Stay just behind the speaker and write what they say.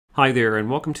Hi there, and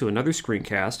welcome to another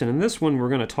screencast, and in this one we're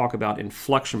going to talk about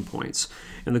inflection points.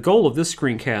 And the goal of this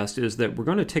screencast is that we're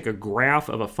going to take a graph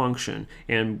of a function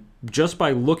and just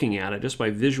by looking at it, just by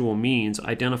visual means,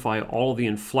 identify all the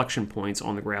inflection points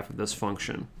on the graph of this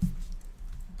function.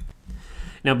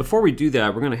 Now before we do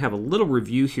that, we're going to have a little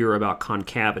review here about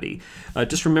concavity.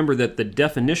 Just remember that the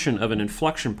definition of an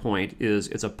inflection point is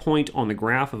it's a point on the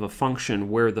graph of a function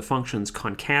where the function's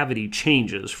concavity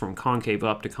changes from concave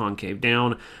up to concave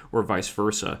down or vice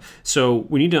versa. So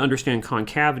we need to understand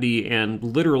concavity and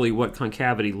literally what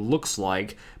concavity looks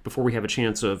like before we have a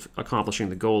chance of accomplishing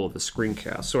the goal of the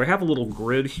screencast. So I have a little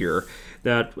grid here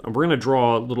that we're going to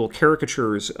draw little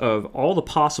caricatures of all the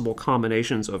possible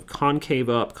combinations of concave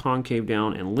up, concave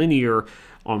down, and linear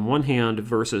on one hand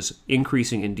versus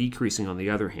increasing and decreasing on the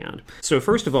other hand. So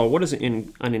first of all, what does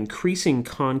an increasing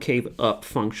concave up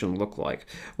function look like?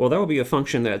 Well, that would be a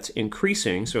function that's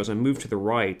increasing, so as I move to the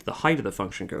right, the height of the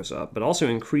function goes up, but also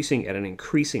increasing at an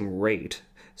increasing rate.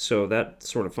 So that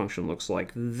sort of function looks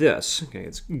like this. Okay,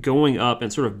 it's going up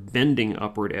and sort of bending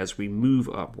upward as we move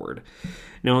upward.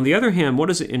 Now on the other hand, what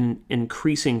does an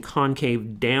increasing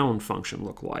concave down function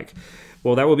look like?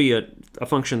 Well, that would be a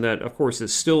function that, of course,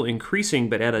 is still increasing,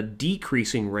 but at a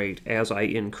decreasing rate as I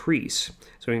increase.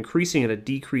 So increasing at a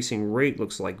decreasing rate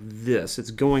looks like this.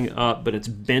 It's going up, but it's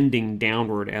bending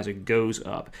downward as it goes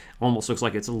up. Almost looks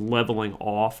like it's leveling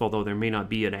off, although there may not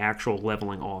be an actual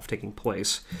leveling off taking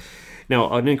place.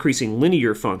 Now, an increasing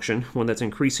linear function, one that's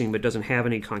increasing but doesn't have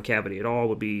any concavity at all,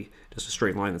 would be just a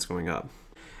straight line that's going up.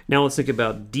 Now let's think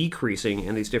about decreasing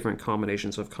and these different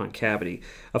combinations of concavity.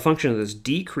 A function that is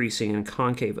decreasing and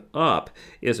concave up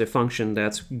is a function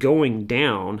that's going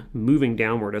down, moving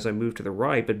downward as I move to the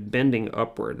right, but bending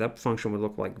upward. That function would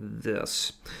look like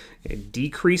this. Okay,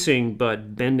 decreasing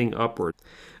but bending upward.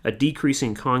 A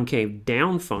decreasing concave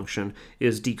down function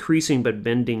is decreasing but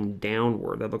bending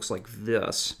downward. That looks like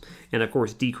this. And of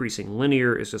course, decreasing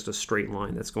linear is just a straight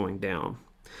line that's going down.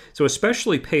 So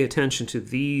especially pay attention to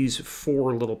these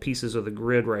four little pieces of the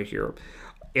grid right here.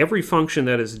 Every function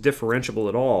that is differentiable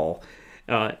at all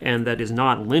and that is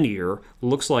not linear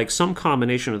looks like some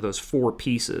combination of those four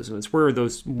pieces. And it's where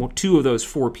those two of those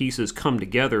four pieces come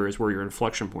together is where your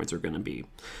inflection points are going to be.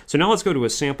 So now let's go to a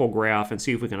sample graph and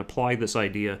see if we can apply this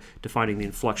idea to finding the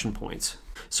inflection points.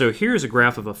 So here's a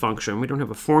graph of a function. We don't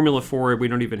have a formula for it. We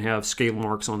don't even have scale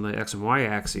marks on the x and y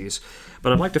axes.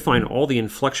 But I'd like to find all the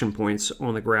inflection points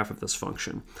on the graph of this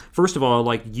function. First of all, I'd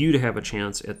like you to have a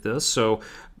chance at this. So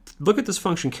look at this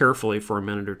function carefully for a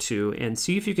minute or two and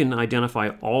see if you can identify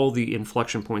all the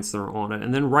inflection points that are on it,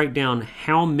 and then write down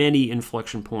how many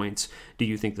inflection points do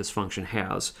you think this function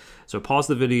has. So pause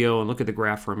the video and look at the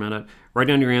graph for a minute, write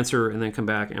down your answer, and then come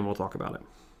back and we'll talk about it.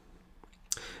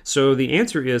 So the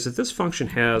answer is that this function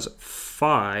has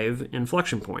 5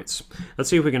 inflection points.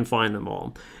 Let's see if we can find them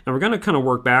all. And we're going to kind of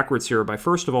work backwards here by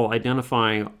first of all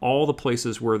identifying all the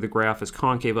places where the graph is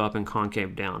concave up and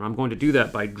concave down. I'm going to do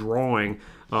that by drawing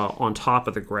on top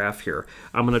of the graph here.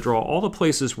 I'm going to draw all the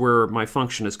places where my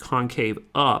function is concave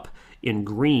up in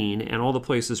green and all the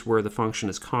places where the function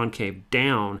is concave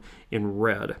down in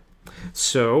red.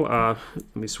 So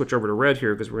let me switch over to red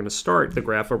here because we're going to start the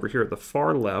graph over here at the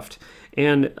far left.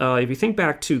 And if you think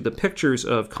back to the pictures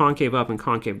of concave up and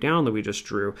concave down that we just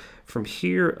drew, from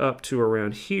here up to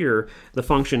around here, the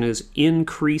function is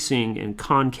increasing and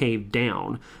concave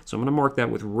down. So I'm going to mark that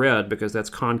with red because that's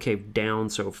concave down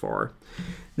so far.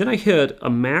 Then I hit a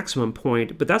maximum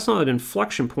point, but that's not an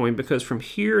inflection point because from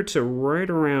here to right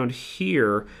around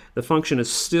here, the function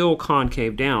is still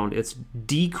concave down. It's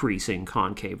decreasing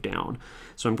concave down.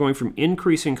 So I'm going from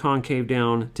increasing concave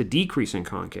down to decreasing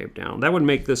concave down. That would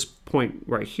make this point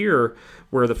right here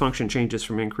where the function changes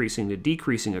from increasing to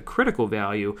decreasing a critical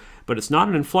value, but it's not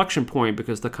an inflection point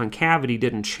because the concavity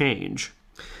didn't change.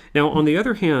 Now on the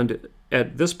other hand,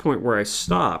 at this point where I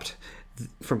stopped,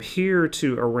 from here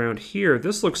to around here,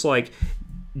 this looks like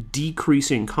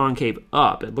decreasing concave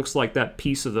up. It looks like that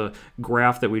piece of the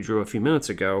graph that we drew a few minutes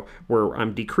ago where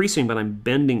I'm decreasing but I'm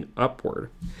bending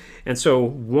upward. And so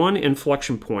one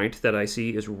inflection point that I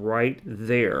see is right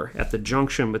there at the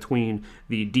junction between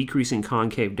the decreasing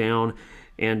concave down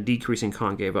and decreasing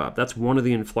concave up. That's one of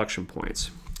the inflection points.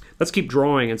 Let's keep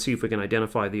drawing and see if we can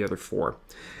identify the other 4.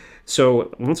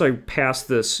 So once I pass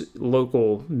this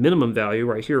local minimum value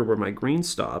right here where my green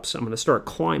stops, I'm going to start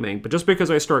climbing. But just because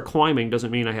I start climbing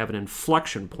doesn't mean I have an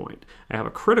inflection point. I have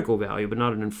a critical value, but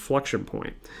not an inflection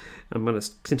point. I'm going to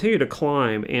continue to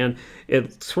climb, and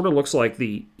it sort of looks like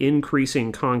the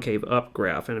increasing concave up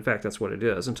graph. And in fact, that's what it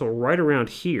is, until right around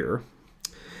here.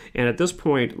 And at this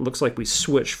point, it looks like we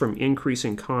switched from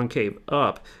increasing concave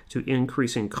up to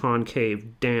increasing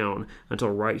concave down until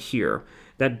right here.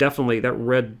 That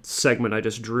red segment I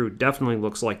just drew definitely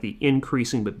looks like the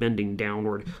increasing but bending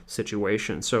downward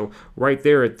situation. So right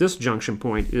there at this junction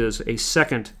point is a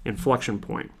second inflection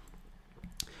point.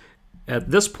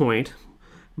 At this point,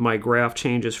 my graph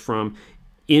changes from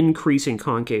increasing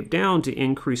concave down to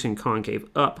increasing concave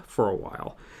up for a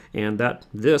while. And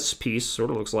this piece sort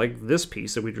of looks like this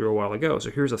piece that we drew a while ago. So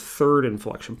here's a third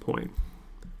inflection point.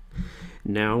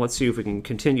 Now let's see if we can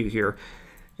continue here.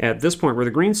 At this point where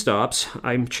the green stops,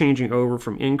 I'm changing over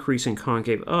from increasing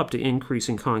concave up to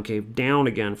increasing concave down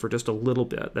again for just a little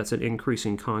bit. That's an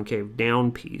increasing concave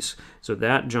down piece. So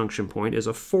that junction point is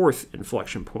a fourth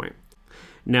inflection point.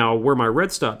 Now, where my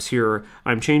red stops here,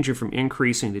 I'm changing from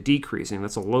increasing to decreasing.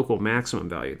 That's a local maximum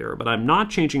value there. But I'm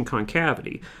not changing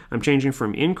concavity. I'm changing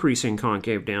from increasing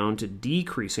concave down to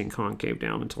decreasing concave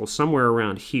down until somewhere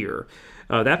around here.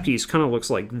 That piece kind of looks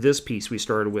like this piece we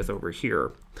started with over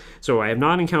here. So I have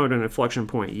not encountered an inflection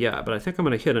point yet, but I think I'm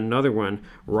going to hit another one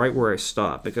right where I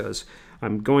stopped, because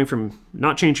I'm going from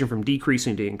not changing from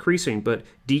decreasing to increasing, but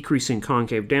decreasing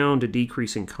concave down to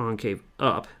decreasing concave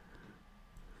up,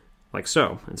 like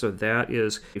so. And so that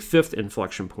is a fifth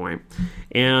inflection point.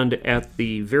 And at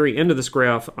the very end of this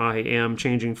graph, I am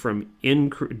changing from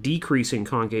decreasing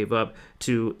concave up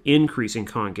to increasing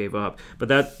concave up, but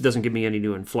that doesn't give me any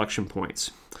new inflection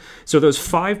points. So those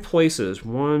 5 places,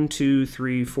 1, 2,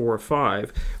 3, 4,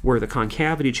 5, where the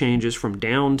concavity changes from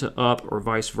down to up or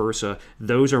vice versa,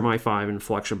 those are my 5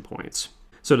 inflection points.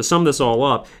 So to sum this all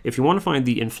up, if you want to find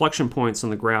the inflection points on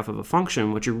the graph of a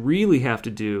function, what you really have to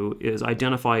do is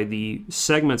identify the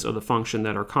segments of the function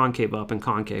that are concave up and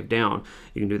concave down.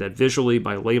 You can do that visually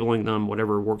by labeling them,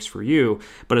 whatever works for you,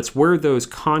 but it's where those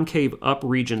concave up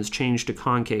regions change to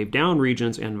concave down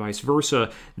regions and vice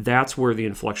versa. That's where the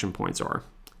inflection points are.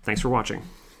 Thanks for watching.